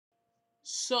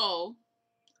So,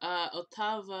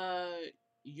 Otava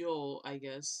yo, I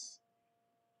guess.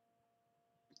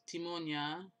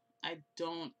 Timonia. I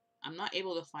don't. I'm not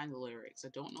able to find the lyrics. I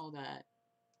don't know that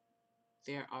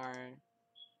there are.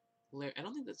 I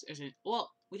don't think that's.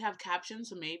 Well, we have captions,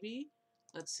 so maybe.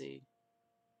 Let's see.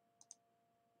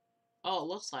 Oh, it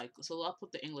looks like. So I'll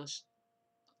put the English.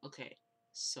 Okay.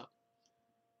 So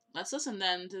let's listen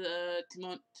then to the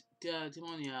Timonia.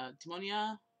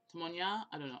 Timonia. Timonia.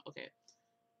 I don't know. Okay.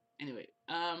 Anyway.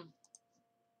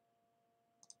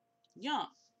 Yeah.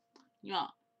 Yeah.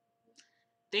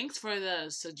 Thanks for the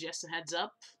suggestion. Heads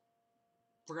up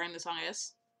regarding the song, I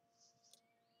guess.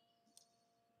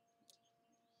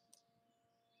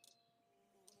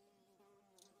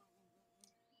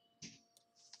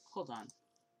 Hold on.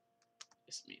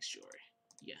 Just make sure.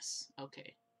 Yes.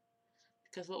 Okay.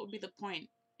 Because what would be the point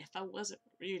if I wasn't,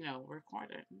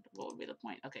 recorded? What would be the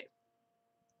point? Okay.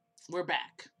 We're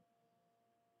back.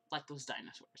 Like those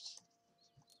dinosaurs.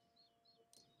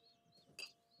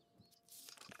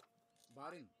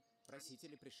 Барин,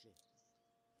 просители пришли.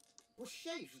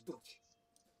 Пущай ждут.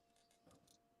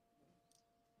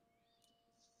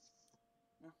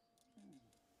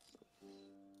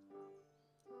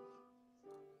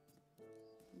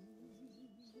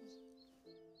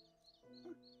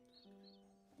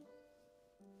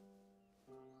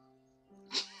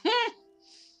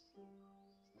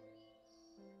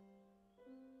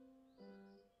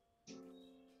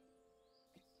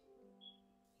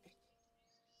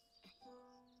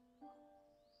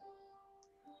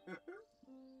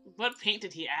 What paint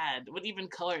did he add? What even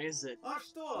color is it? А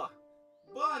что?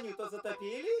 Баню-то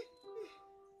затопили?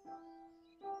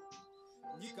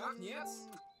 Никак нет.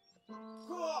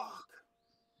 Как?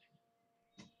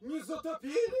 Не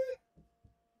затопили?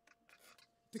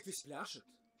 Так ведь пляшет.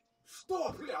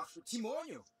 Что пляшут?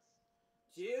 Тимоню.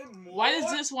 Тимоня! Why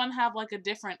does this one have like a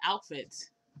different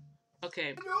outfit?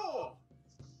 Okay.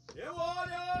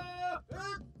 Тимоня!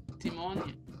 Timonia.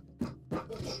 Тимоня!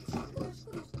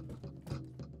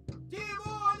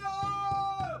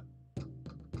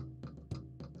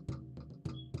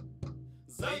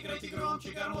 Заиграйте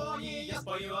громче гармонии, я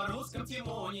спою о русском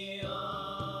Тимоне.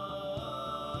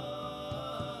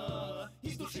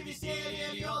 Из души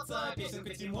веселье льется,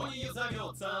 песенка Тимонию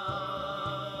зовется.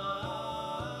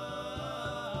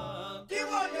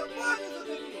 Тимоня, баню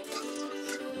затопили!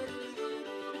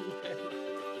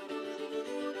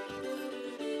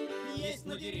 Есть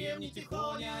на деревне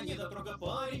Тихоня, недотрога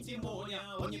парень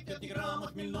Тимоня. Он не пьет ни грамма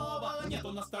хмельного, нет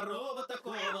у нас второго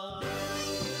такого.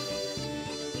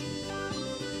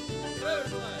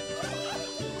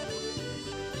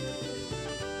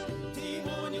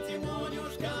 Тимоня,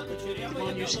 Тимонюшка,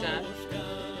 кучерявая Тимонюшка. головушка.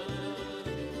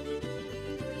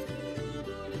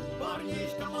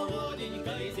 Парнишка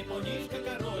молоденька и зипунишка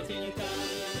коротенька.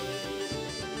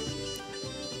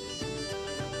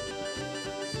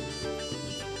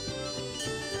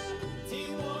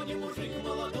 Тимоня мужик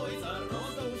молодой,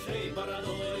 зарос до ушей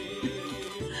бородой.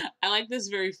 I like this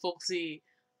very folksy.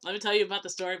 Let me tell you about the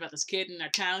story about this kid in our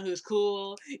town who's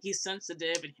cool. He's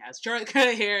sensitive and he has short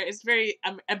cut hair. It's very.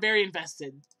 I'm very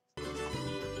invested. 3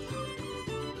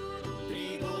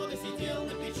 года сидел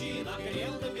на печи,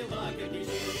 нагрел до бела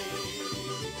кирпичей.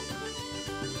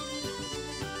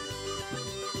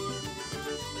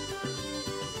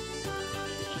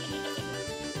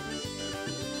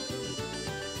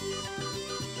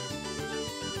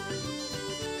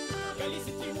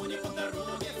 Колесит Тимоня по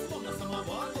дороге, словно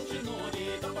самовар толщиной.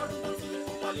 Топором танцует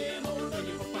по полену, но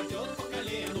не попадет по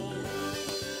колену.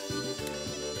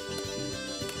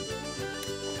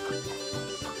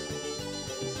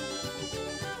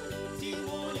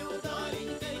 Тимоня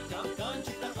удаленькой,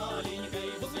 капканчик-то аленькой.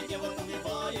 Возле девок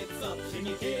убивается, в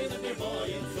женихе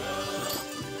напивается.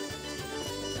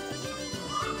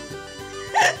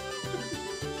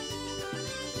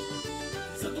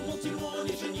 Задумал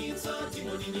Тимоня жениться,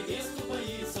 Тимоня невесту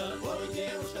боится. Ой,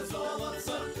 девушка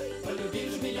золотца,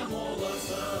 полюбишь меня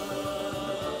молодца.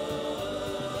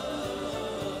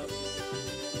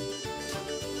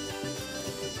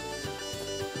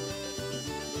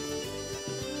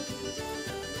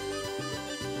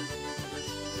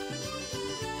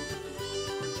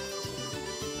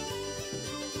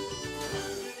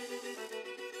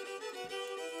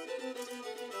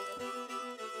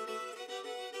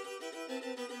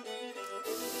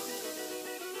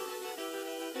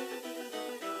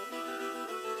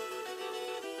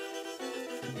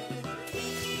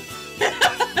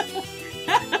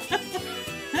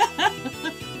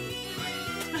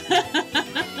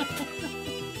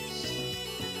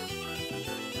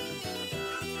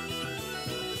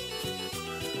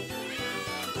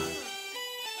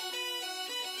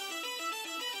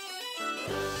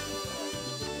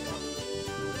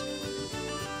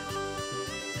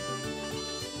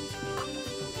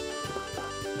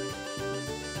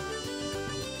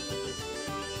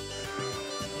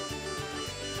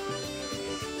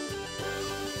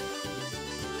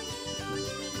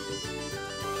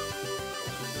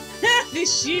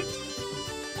 These sheep?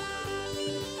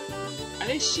 Are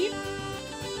they sheep?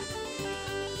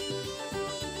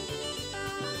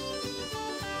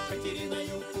 Катерина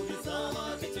юбку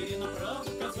вязала, Катерина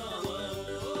правду казала.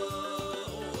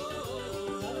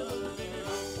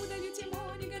 Удалю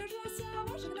Тимоня, горжуся,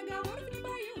 ваших договоров не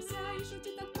боюсь. И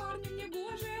шутит от парня мне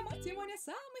гоже, мой Тимоня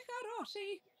самый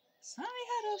хороший. Sammy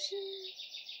Haroshi.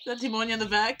 Is that Timonia in the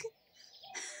back?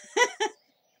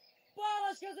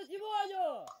 Палочка за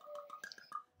Тимоню!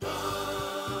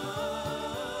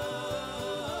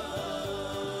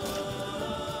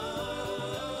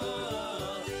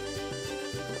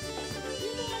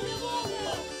 Тимоня,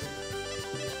 Волга!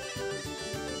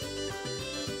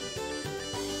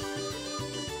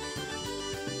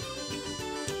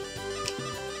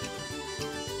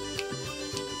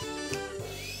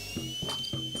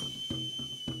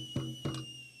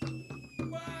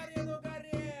 Барин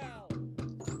угорел!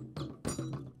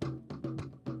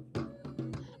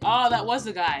 Oh, that was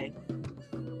the guy.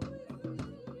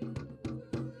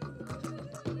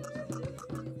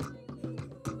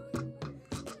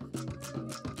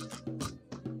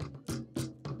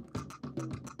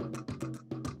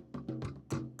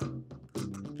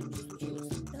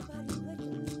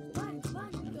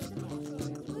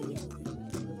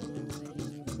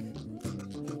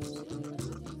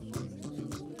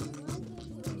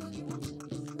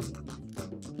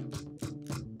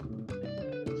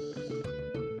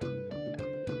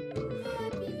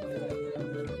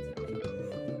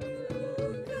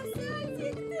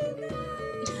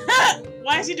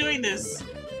 Why is he doing this?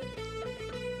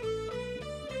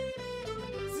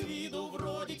 С виду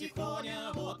вроде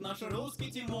тихоня, вот наш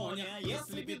русский Тимоня.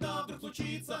 Если беда вдруг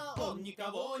случится, он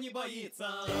никого не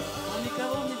боится. Он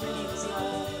никого не боится.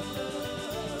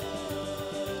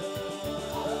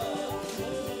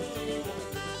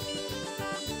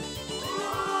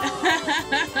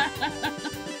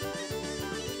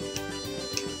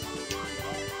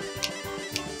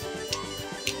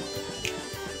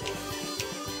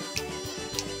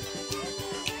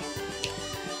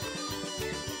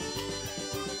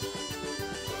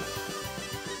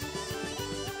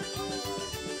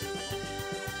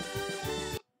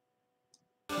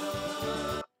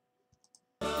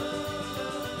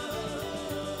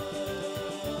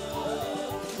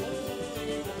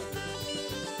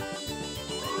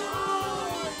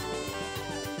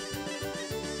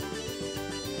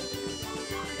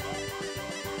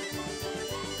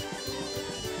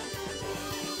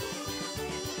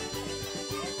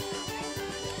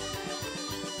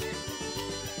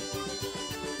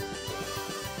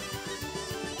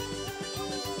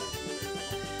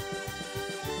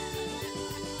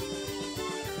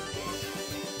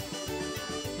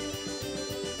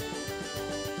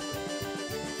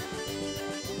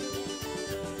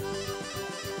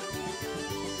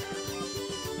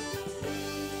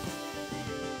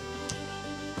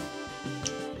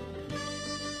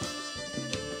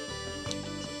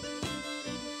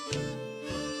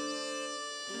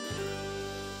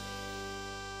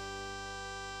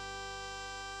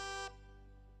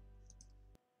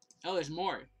 Oh, there's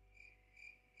more.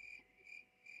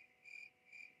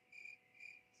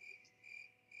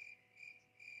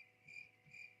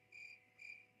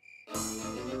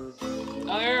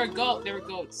 Oh, there are there were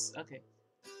goats. Okay.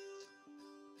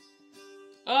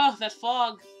 Oh, that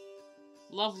fog.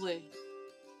 Lovely.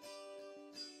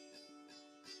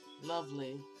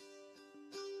 Lovely.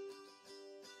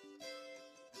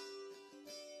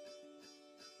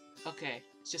 Okay,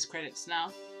 it's just credits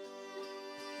now.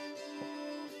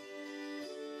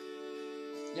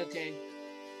 Okay.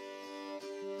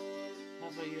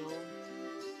 Otava yo.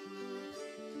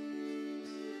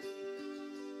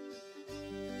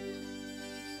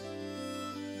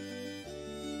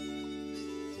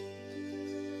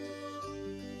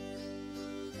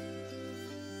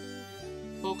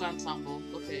 Folk ensemble.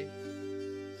 Okay.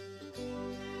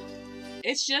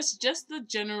 It's just the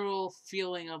general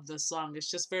feeling of the song. It's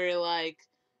just very like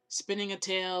spinning a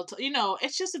tale. You know,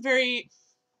 it's just a very,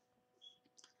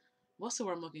 what's the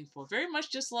word I'm looking for? Very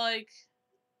much just like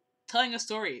telling a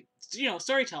story. You know,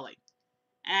 storytelling.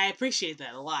 And I appreciate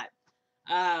that a lot.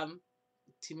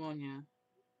 Timonia.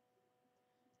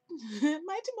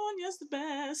 My Timonia's the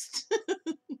best.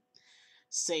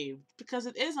 Saved. Because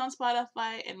it is on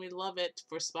Spotify and we love it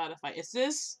for Spotify.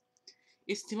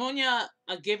 Is Timonia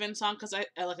a given song? Because I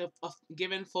like a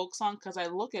given folk song? Because I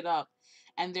look it up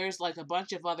and there's like a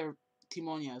bunch of other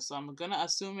Timonia. So I'm gonna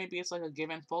assume maybe it's like a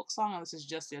given folk song and this is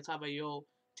just the Otava yo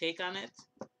take on it.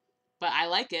 But I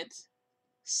like it.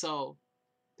 So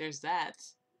there's that.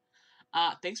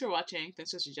 Thanks for watching.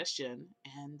 Thanks for the suggestion.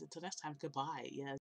 And until next time, goodbye. Yes.